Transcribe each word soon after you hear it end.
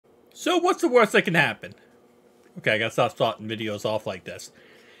So what's the worst that can happen? Okay, I gotta stop starting videos off like this.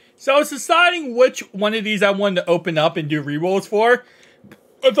 So I was deciding which one of these I wanted to open up and do rerolls for.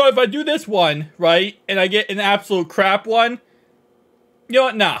 I thought if I do this one, right, and I get an absolute crap one, you know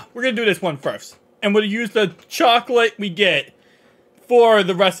what, nah, we're gonna do this one first. And we'll use the chocolate we get for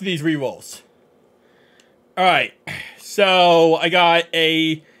the rest of these rerolls. Alright, so I got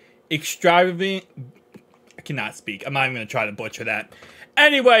a extravagant... I cannot speak. I'm not even gonna try to butcher that.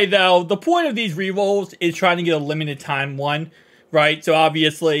 Anyway, though, the point of these rerolls is trying to get a limited time one, right? So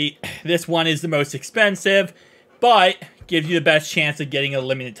obviously, this one is the most expensive, but gives you the best chance of getting a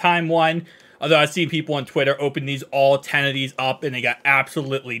limited time one. Although I've seen people on Twitter open these, all 10 of these up, and they got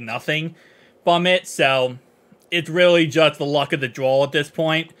absolutely nothing from it. So it's really just the luck of the draw at this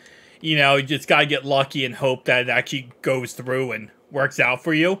point. You know, you just gotta get lucky and hope that it actually goes through and works out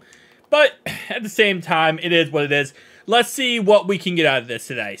for you. But at the same time, it is what it is. Let's see what we can get out of this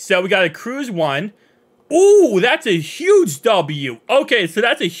today. So we got a cruise one. Ooh, that's a huge W. Okay, so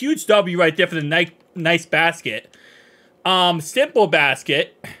that's a huge W right there for the nice basket. Simple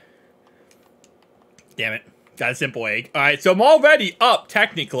basket. Damn it. Got a simple egg. Alright, so I'm already up,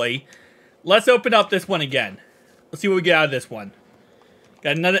 technically. Let's open up this one again. Let's see what we get out of this one.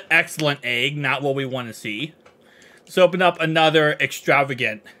 Got another excellent egg. Not what we want to see. Let's open up another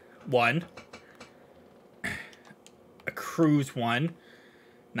extravagant one. A cruise one.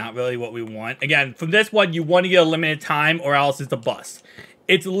 Not really what we want. Again, from this one, you want to get a limited time or else it's a bust.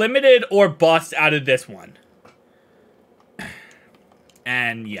 It's limited or bust out of this one.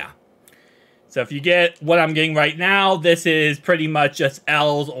 And yeah. So if you get what I'm getting right now, this is pretty much just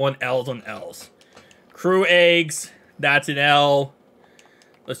L's on L's on L's. Crew eggs. That's an L.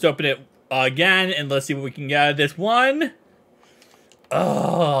 Let's open it again and let's see what we can get out of this one.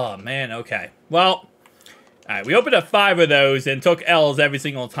 Oh, man. Okay. Well, alright. We opened up 5 of those and took L's every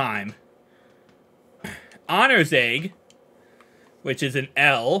single time. Honors egg, which is an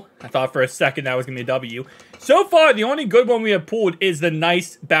L. I thought for a second that was going to be a W. So far, the only good one we have pulled is the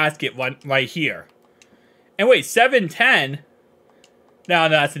nice basket one right here. And wait, 710? No,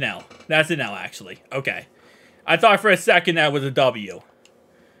 that's an L. That's an L, actually. Okay. I thought for a second that was a W.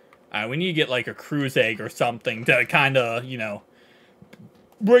 Alright, we need to get like a cruise egg or something to kind of, you know,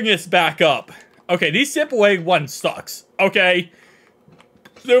 bring us back up. Okay, these simple egg ones sucks. Okay.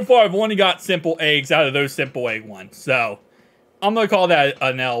 So far, I've only got simple eggs out of those simple egg ones. So, I'm going to call that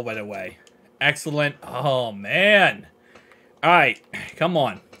an L right away. Excellent. Oh, man. Alright. Come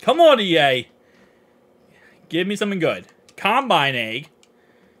on. Come on, EA. Give me something good. Combine egg.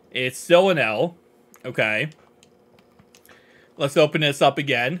 It's still an L. Okay. Let's open this up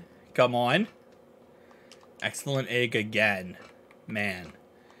again. Come on. Excellent egg again. Man.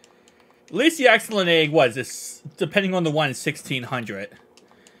 At least the excellent egg was, this, depending on the one, is 1600.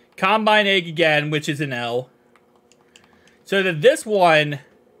 Combine egg again, which is an L. So that this one,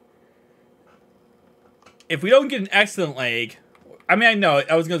 if we don't get an excellent egg, I mean, I know,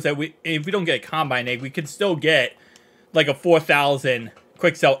 I was going to say, if we don't get a combine egg, we could still get like a 4,000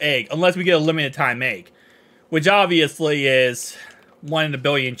 quick sell egg, unless we get a limited time egg, which obviously is 1 in a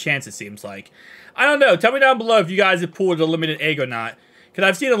billion chance, it seems like. I don't know. Tell me down below if you guys have pulled a limited egg or not. Because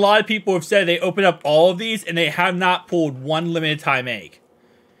I've seen a lot of people have said they open up all of these and they have not pulled one limited time egg.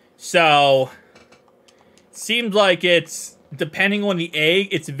 So, seems like it's, depending on the egg,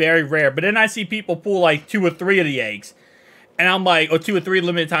 it's very rare. But then I see people pull like 2 or 3 of the eggs. And I'm like, or 2 or 3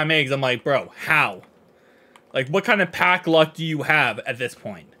 limited time eggs. I'm like, bro, how? Like, what kind of pack luck do you have at this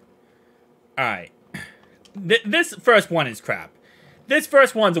point? Alright. This first one is crap. This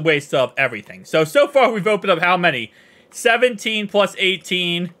first one's a waste of everything. So far we've opened up how many? 17 plus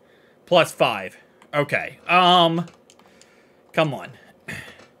 18 plus 5. Okay. Come on.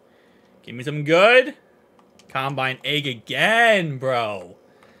 Give me some good. Combine egg again, bro.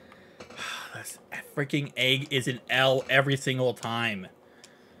 This freaking egg is an L every single time.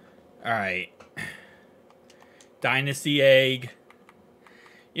 Alright. Dynasty egg.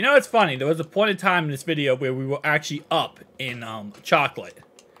 You know, it's funny. There was a point in time in this video where we were actually up in chocolate.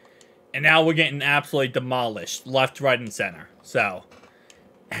 And now we're getting absolutely demolished. Left, right, and center. So,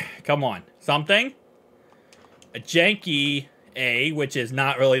 come on. Something. A janky egg, which is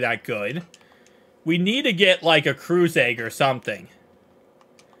not really that good. We need to get like a cruise egg or something.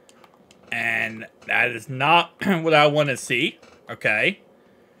 And that is not what I want to see. Okay.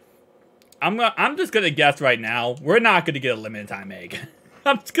 I'm just gonna guess right now. We're not gonna get a limited time egg.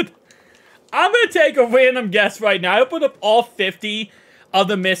 I'm gonna take a random guess right now. I opened up all 50 of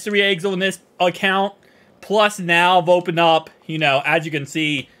the mystery eggs on this account. Plus now I've opened up, you know, as you can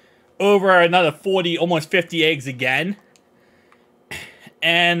see, over another 40, almost 50 eggs again.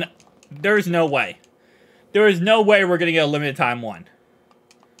 And There's no way. There is no way we're going to get a limited time one.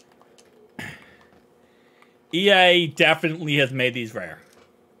 EA definitely has made these rare.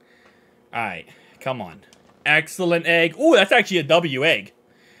 Alright, come on. Excellent egg. Ooh, that's actually a W egg.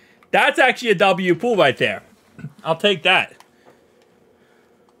 That's actually a W pool right there. I'll take that.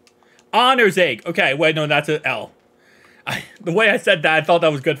 Honors egg. Okay, wait, no, that's an L. The way I said that, I thought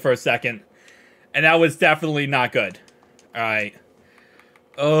that was good for a second. And that was definitely not good. Alright.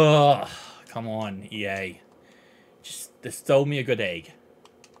 Ugh. Come on, EA. Just throw me a good egg.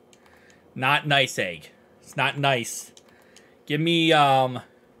 Not nice egg. It's not nice. Give me one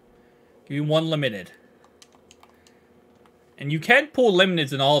limited. And you can pull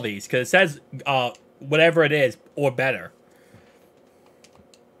limiteds in all these, because it says whatever it is, or better.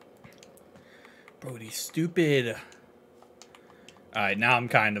 Bro, these stupid... Alright, now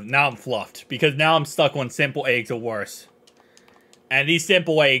I'm fluffed. Because now I'm stuck on simple eggs or worse. And these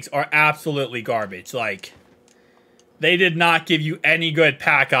simple eggs are absolutely garbage. Like, they did not give you any good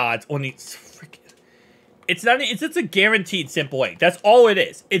pack odds on these freaking... It's just a guaranteed simple egg. That's all it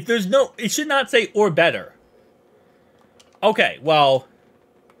is. It should not say or better. Okay, well...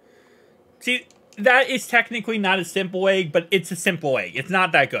 See, that is technically not a simple egg, but it's a simple egg. It's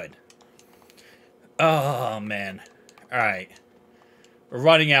not that good. Oh, man. Alright. We're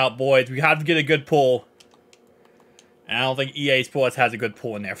running out, boys. We have to get a good pull. And I don't think EA Sports has a good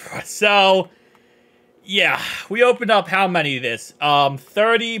pull in there for us. So, yeah. We opened up how many of this?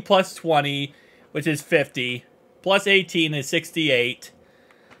 30 plus 20, which is 50. Plus 18 is 68.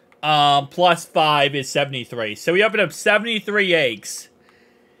 Plus 5 is 73. So we opened up 73 eggs.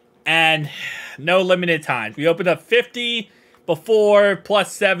 And no limited times. We opened up 50 before,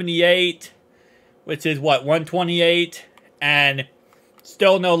 plus 78, which is what, 128, and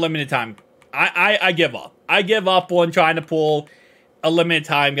still no limited time. I give up. I give up on trying to pull a limited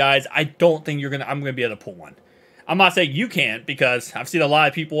time, guys. I don't think I'm gonna be able to pull one. I'm not saying you can't, because I've seen a lot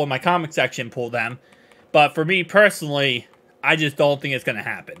of people in my comment section pull them. But for me personally, I just don't think it's gonna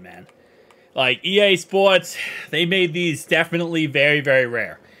happen, man. Like, EA Sports, they made these definitely very, very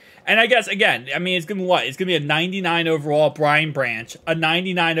rare. And I guess, again, I mean, it's going to be what? It's going to be a 99 overall Brian Branch, a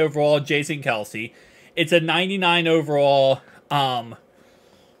 99 overall Jason Kelsey. It's a 99 overall,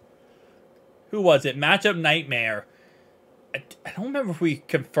 who was it? Matchup Nightmare. I don't remember if we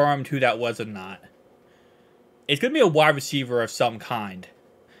confirmed who that was or not. It's going to be a wide receiver of some kind.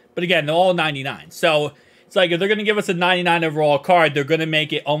 But again, they're all 99. So, it's like, if they're going to give us a 99 overall card, they're going to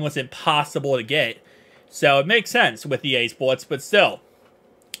make it almost impossible to get. So, it makes sense with EA Sports, but still.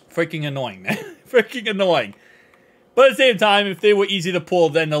 Freaking annoying, man. Freaking annoying. But at the same time, if they were easy to pull,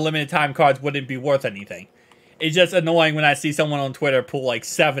 then the limited time cards wouldn't be worth anything. It's just annoying when I see someone on Twitter pull like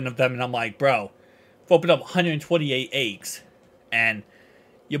 7 of them, and I'm like, bro, I've opened up 128 eggs, and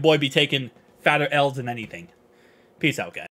your boy be taking fatter L's than anything. Peace out, guys.